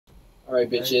Alright,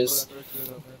 bitches.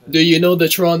 Do you know the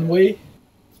Tron way?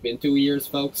 It's been 2 years,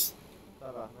 folks.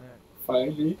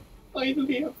 Finally.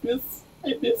 Finally, I miss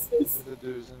this.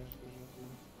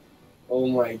 Oh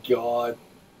my god.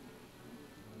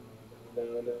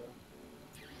 No.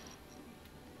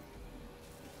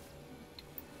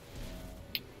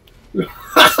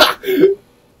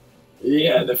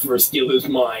 Yeah, the first kill is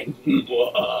mine.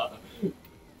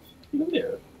 Get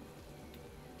there.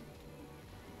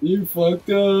 You fucked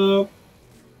up.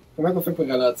 Comment qu'on fait pour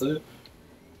ralentir?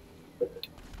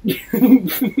 Je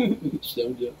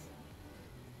t'aime bien.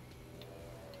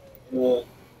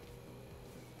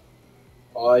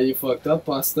 Oh, you fucked up,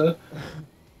 pasta.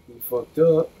 You fucked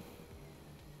up.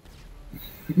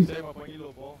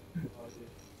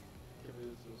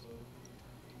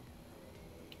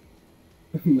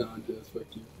 No, just fuck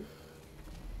you.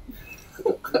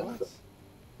 What?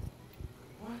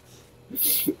 What?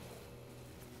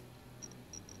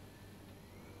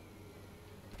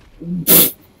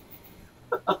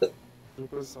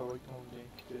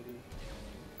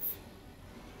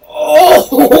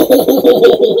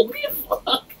 Oh!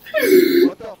 Fuck!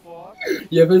 What the fuck?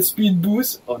 Il y avait le speed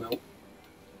boost. Oh non.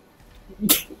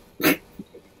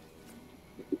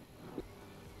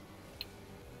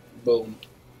 Boom.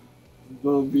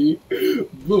 Boomy.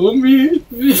 Boomy.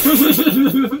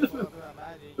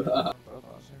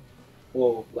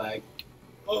 Whoa, lag.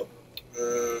 Oh.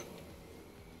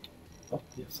 Oh,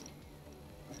 yes.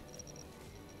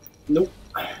 Nope.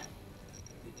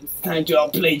 It's time to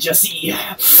outplay Jesse. Oh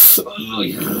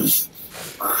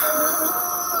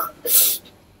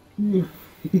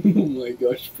my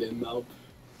gosh, plein marbre.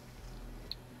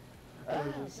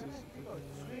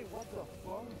 What the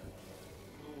fuck?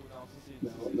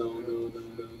 No.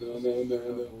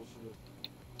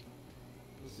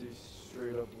 This is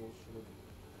straight up bullshit.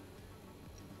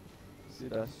 See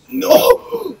that?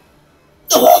 No!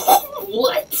 Oh,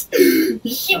 what?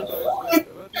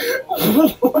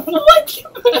 What?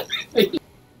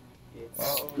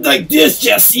 Like this,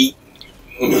 Jesse!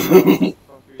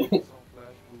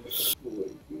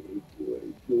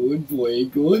 Good boy.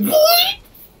 No.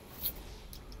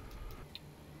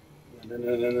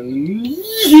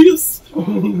 Yes! Oh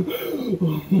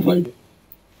my god.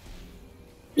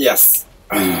 Yes!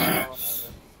 No.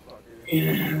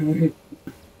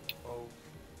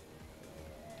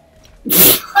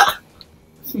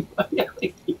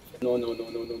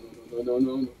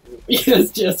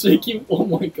 Yes, just make him. Oh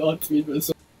my god, tweet was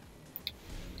so.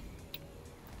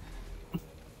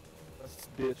 That's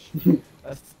bitch.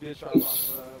 That's bitch. I'm not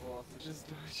just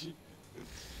dodgy.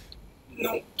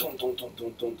 No!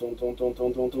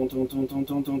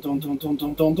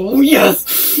 Yes!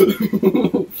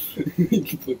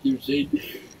 Fuck you, Shane.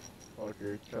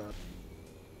 Okay, cut.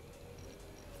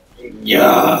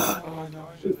 Yeah! Oh no,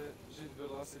 j'ai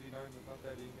velocity 9, but not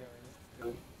that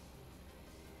guys.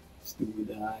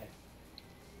 Stupid eye.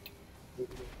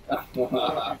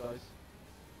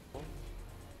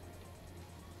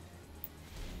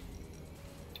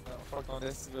 Fuck on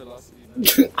this velocity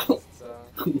 9.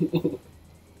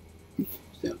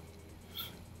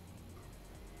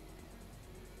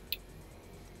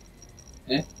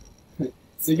 Eh?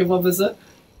 C'est comment on fait ça?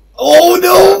 Oh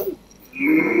no!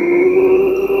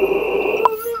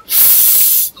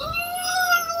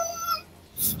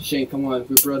 Shane, come on,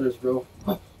 we're brothers, bro.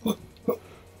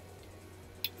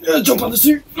 Jump on the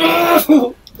suit!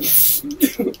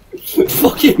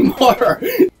 Fucking Mar!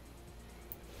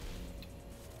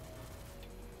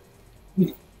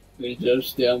 They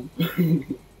judged him.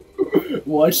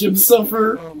 Watch him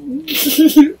suffer.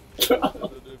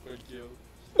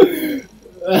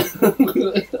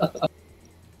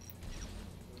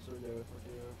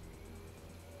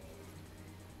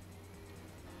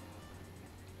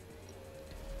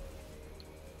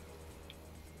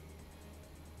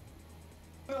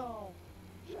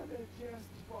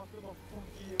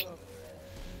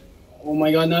 Oh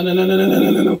my god,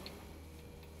 no.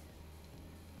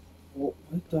 Oh,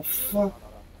 what the fuck?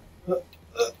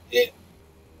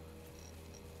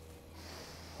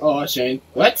 Oh, Shane.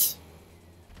 What?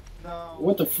 No.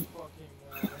 What the f-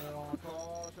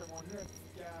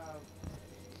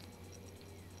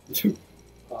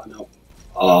 Oh no.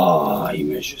 Oh, il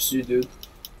m'a juste eu, dude.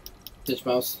 Tu sais, je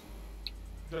pense.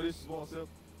 J'allais sur mon site.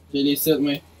 J'ai les sites,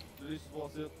 moi. J'allais sur mon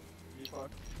site. Il est fuck.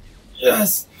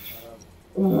 Yes!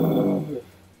 Oh.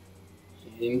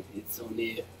 Shane, it's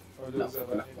only. No,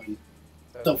 we're not going.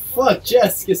 What the fuck,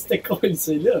 Jess? Qu'est-ce que c'était quoi,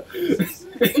 c'est là?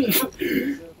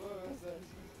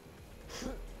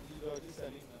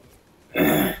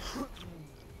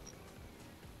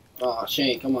 Oh,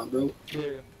 Shane, come on, bro. Je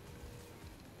fais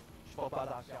pas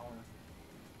attention.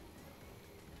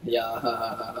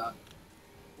 Yeah.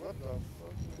 What the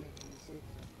fuck?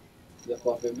 Tu l'as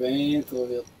pas fait bien trop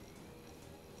vite.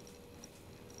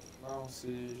 Non, c'est.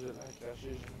 Je l'ai craché, j'ai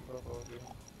même pas passé.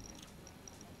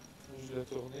 Je l'ai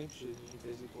tourné pis j'ai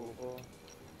baisé trop fort.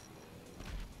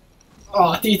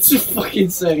 Oh, t'es-tu fucking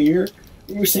sérieux?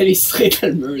 Moi, je suis allé straight dans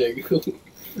le mur, le gars.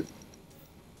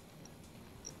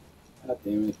 Ah, t'es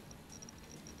mis.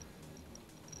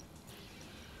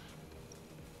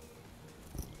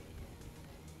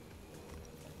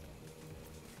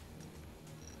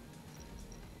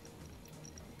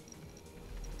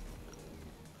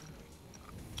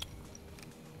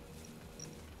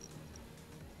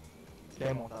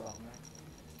 Tiens, mon tabarnak.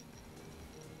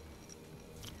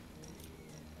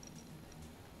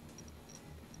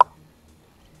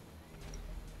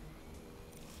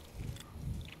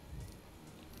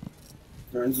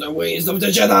 Turns the ways of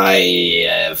the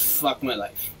Jedi! Fuck my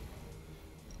life.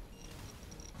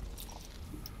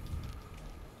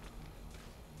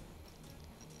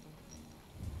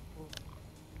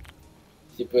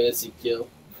 C'est pas laissé kill.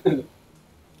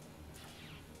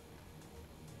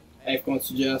 F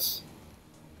contre Jess.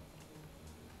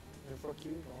 Mais fuck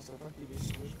you, on s'attend qu'il est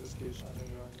switch parce que j'en ai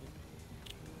gagné.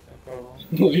 D'accord.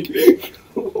 Oui.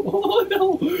 Oh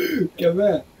non!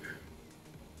 Comment?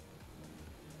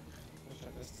 Je suis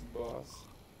un esti de boss.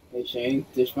 Hey Shane,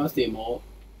 je pense que t'es mort.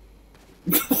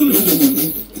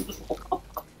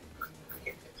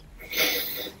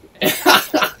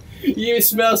 Il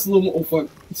se met en slow motion. Oh fuck.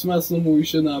 Il se met en slow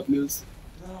motion en plus.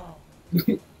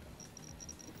 Non!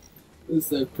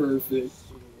 C'est perfect.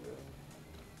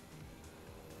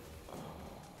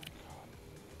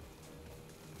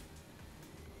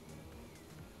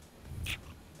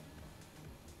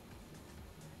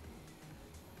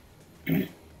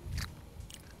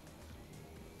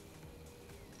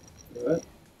 What?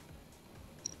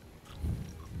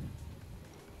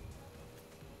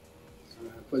 Ça m'a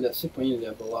pas laissé poigner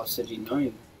le Velocity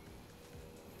 9.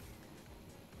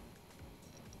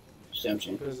 Je t'aime,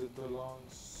 Shane. Because it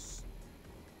belongs.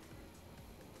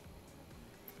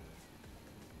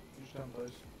 Je t'aime,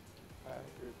 boys.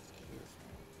 Accurate skills.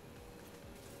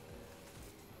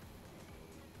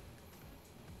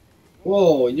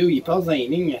 Wow, yo, il passe dans les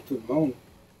lignes à tout le monde.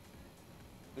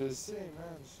 Je sais,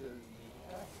 man, je le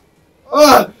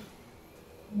Ah!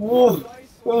 Oh!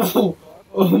 Oh!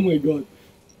 Oh my god.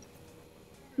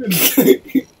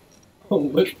 Oh,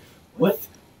 what? What?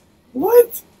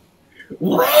 What?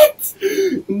 What?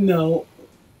 No.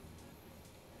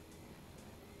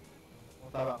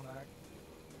 Mon tabarnak.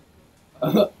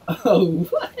 Oh,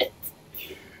 what?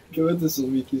 Comment t'as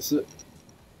survécu ça?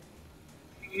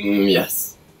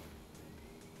 Yes!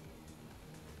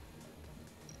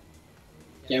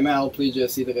 UnseeablePlays, j'ai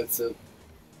essayé de rester ça.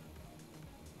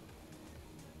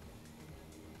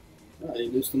 Ah, les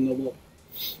deux, c'est une double.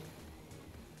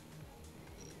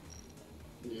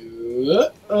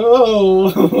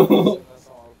 Oh!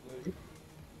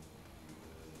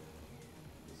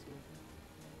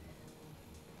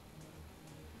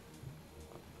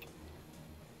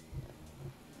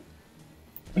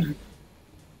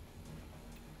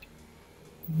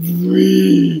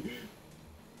 Oui!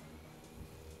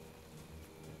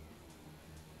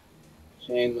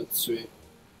 Shane m'a tué.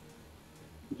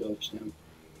 Joke, je t'aime.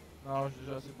 Non, je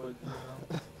sais pas le dire,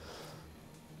 non.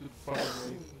 Tout fucking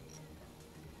way.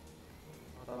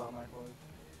 Mon tabarnak, ouais.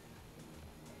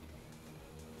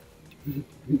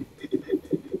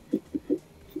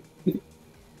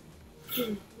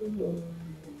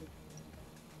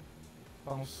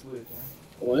 Pense slick, hein.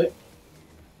 Ouais.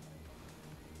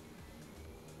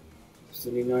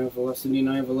 Velocity 9, Velocity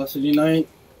 9, Velocity 9.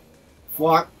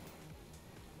 Fuck!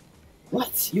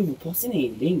 What? Yo, vous passez dans les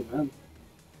lignes, man.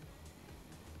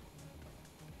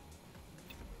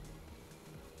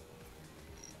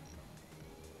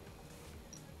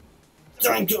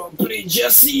 Time to play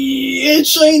Jesse and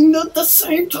Shane at the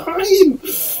same time!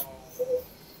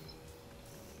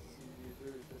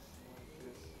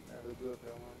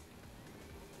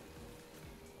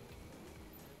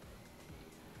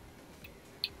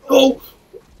 Oh!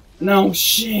 Non,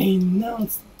 Shane, non,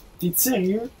 t'es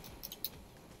sérieux?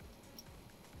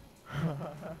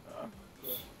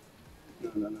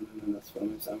 Non, non, non, non, non, c'est pas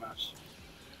même ça marche.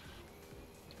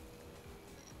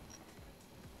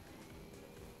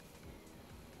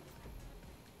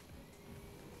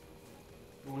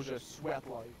 Moi, je sweat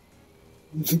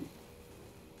live.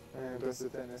 Ben,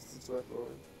 c'était un esti de sweat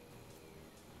live.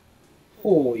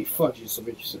 Holy fuck, j'ai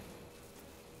survécu ça.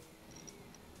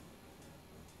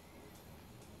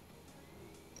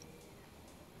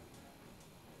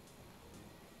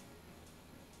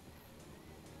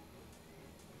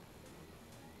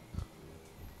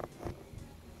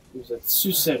 Vous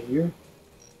êtes-tu sérieux?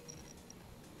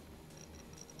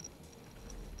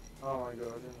 Oh my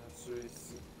god, il y en a tué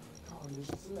ici. Oh, il est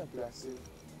juste de la placer.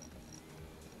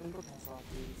 Je peux pas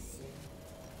concentrer ici.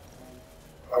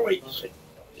 Ah oui,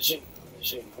 j'ai.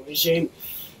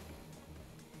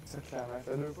 Ça, clairement.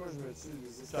 Ça fait 2 fois que je me tue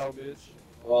des Star Bitch.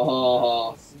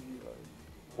 Oh.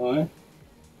 Ouais.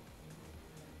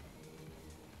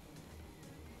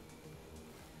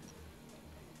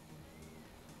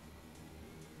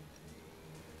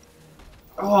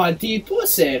 Oh, t'es pas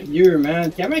sérieux,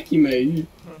 man. Comment qu'il m'a eu?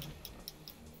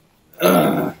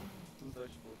 Ah.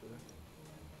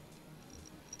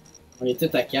 On est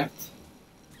tous à 4.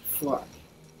 Fuck.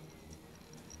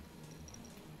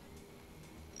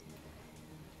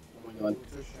 Oh my god.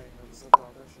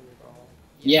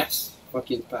 Yes!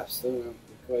 Fucking passe ça, man.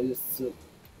 Quoi, c'est ça?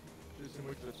 C'est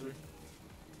moi qui l'ai tué.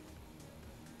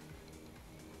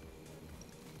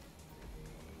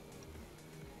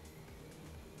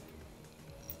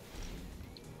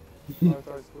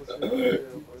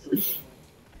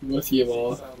 Moi, ce qui est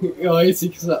mort. Ouais, c'est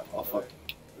que ça. Oh fuck.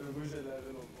 Moi, j'ai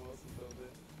lavé l'autre bord, c'est tardé.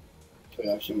 Je vais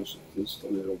lâcher moi, je suis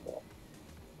tombé l'autre bord.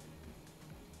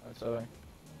 Ouais, ça va.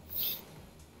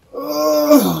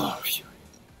 Oh!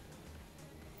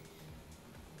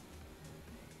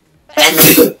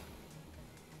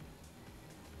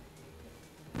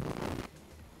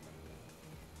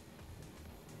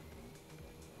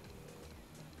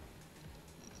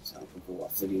 Ça, on peut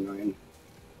pouvoir City 9.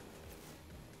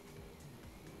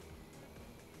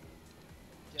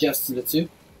 Jess, tu l'as-tu?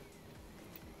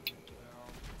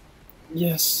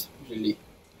 Yes, je l'ai.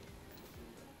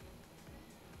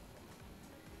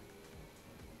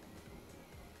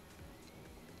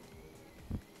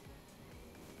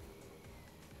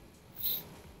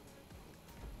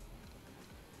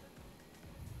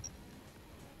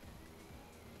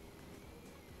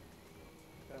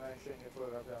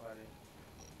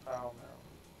 Oh,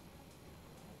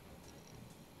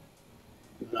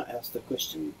 Do not ask the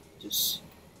question, just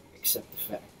accept the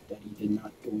fact that he did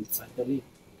not go inside the league.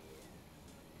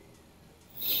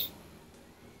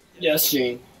 Yes,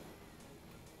 Shane.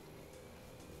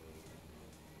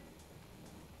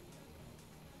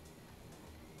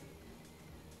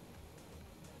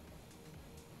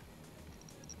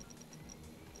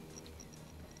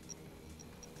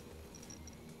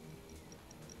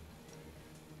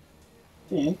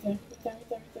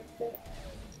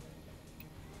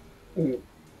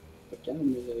 Pas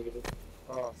calme, mais gros.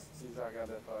 oh, si je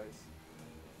regardais face.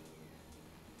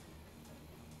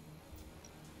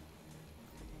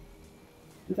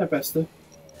 Où ta pasta?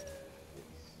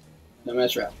 Dans ma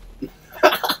trap.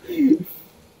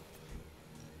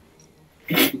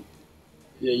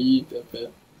 Y'a t'as fait.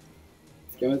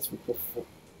 C'est comment tu peux pas fou.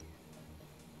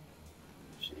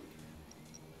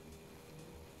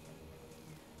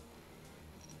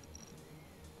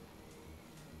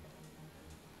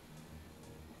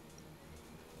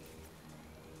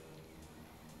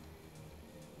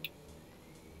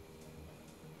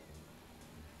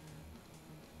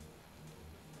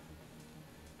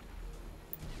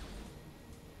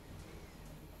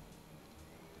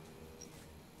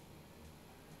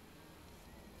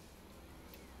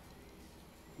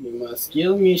 You must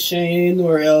kill me, Shane,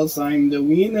 or else I'm the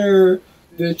winner.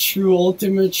 The true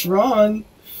ultimate Tron.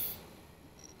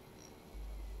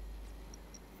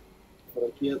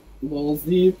 Fuck it, balls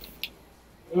deep.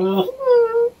 Oh.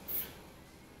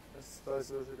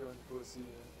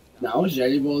 Non, j'ai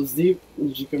allé balls deep.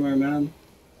 J'ai comme un man.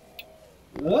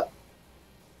 Ah.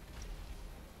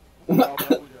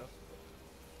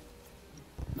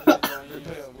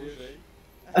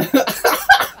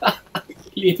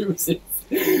 Les deux, c'est...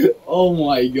 Oh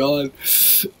my god.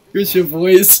 Here's your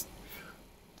voice.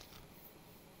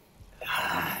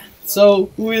 So,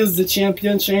 who is the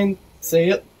champion, Shane? Say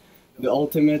it. The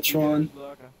ultimate Tron.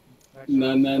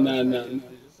 Non.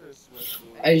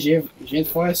 Hey, je viens de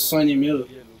faire 60 000.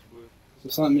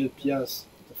 60 000 piastres.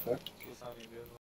 What the fuck?